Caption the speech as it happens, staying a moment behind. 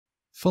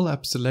Fill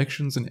up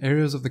selections and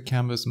areas of the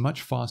canvas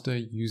much faster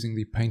using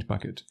the paint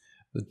bucket.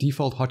 The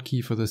default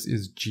hotkey for this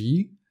is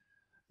G.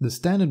 The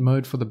standard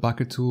mode for the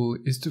bucket tool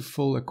is to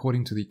fill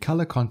according to the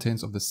color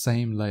contents of the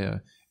same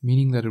layer,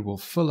 meaning that it will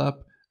fill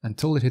up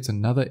until it hits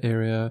another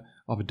area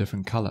of a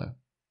different color.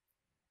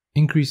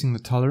 Increasing the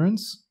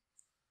tolerance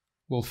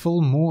will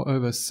fill more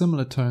over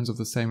similar tones of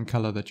the same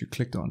color that you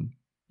clicked on.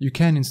 You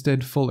can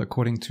instead fill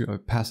according to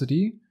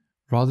opacity.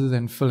 Rather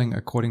than filling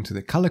according to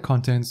the color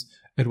contents,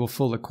 it will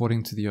fill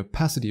according to the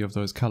opacity of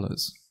those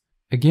colors.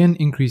 Again,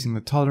 increasing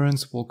the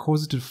tolerance will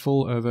cause it to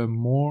fill over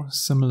more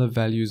similar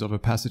values of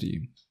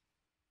opacity.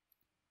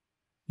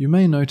 You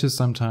may notice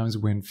sometimes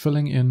when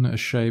filling in a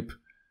shape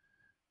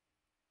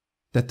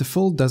that the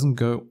fill doesn't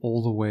go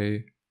all the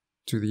way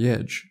to the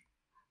edge.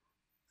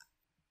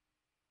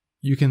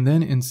 You can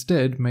then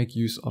instead make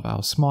use of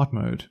our smart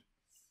mode.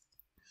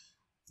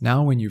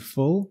 Now when you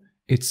fill,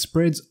 it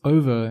spreads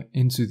over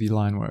into the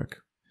line work.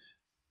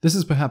 This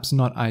is perhaps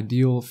not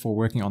ideal for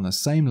working on the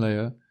same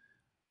layer,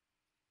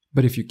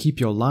 but if you keep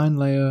your line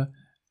layer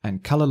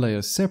and color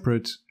layer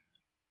separate,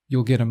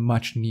 you'll get a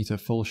much neater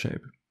fill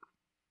shape.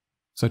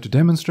 So to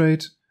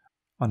demonstrate,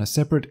 on a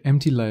separate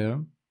empty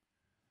layer,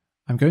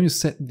 I'm going to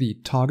set the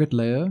target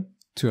layer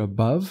to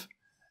above,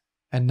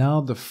 and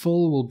now the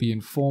fill will be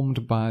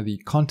informed by the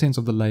contents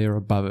of the layer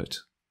above it.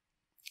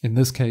 In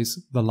this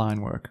case, the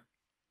line work.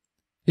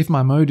 If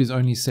my mode is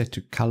only set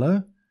to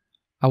color,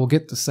 I will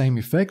get the same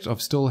effect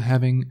of still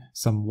having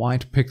some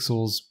white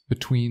pixels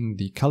between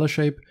the color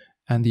shape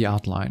and the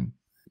outline.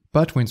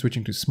 But when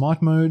switching to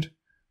smart mode,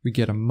 we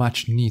get a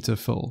much neater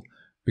fill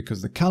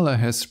because the color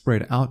has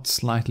spread out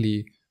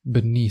slightly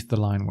beneath the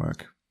line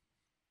work.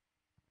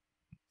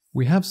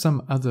 We have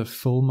some other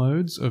fill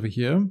modes over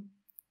here.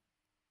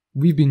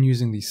 We've been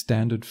using the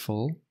standard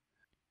fill.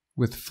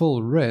 With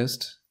fill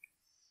rest,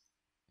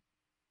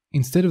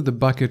 instead of the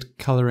bucket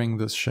coloring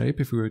this shape,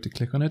 if we were to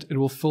click on it, it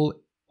will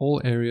fill all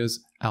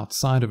areas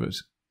outside of it.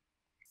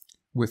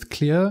 With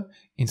clear,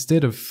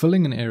 instead of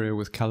filling an area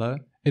with color,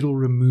 it will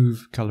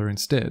remove color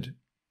instead.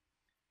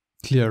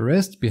 Clear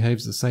rest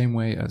behaves the same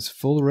way as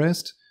full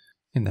rest,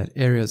 in that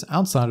areas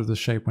outside of the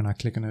shape when I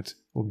click on it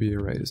will be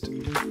erased.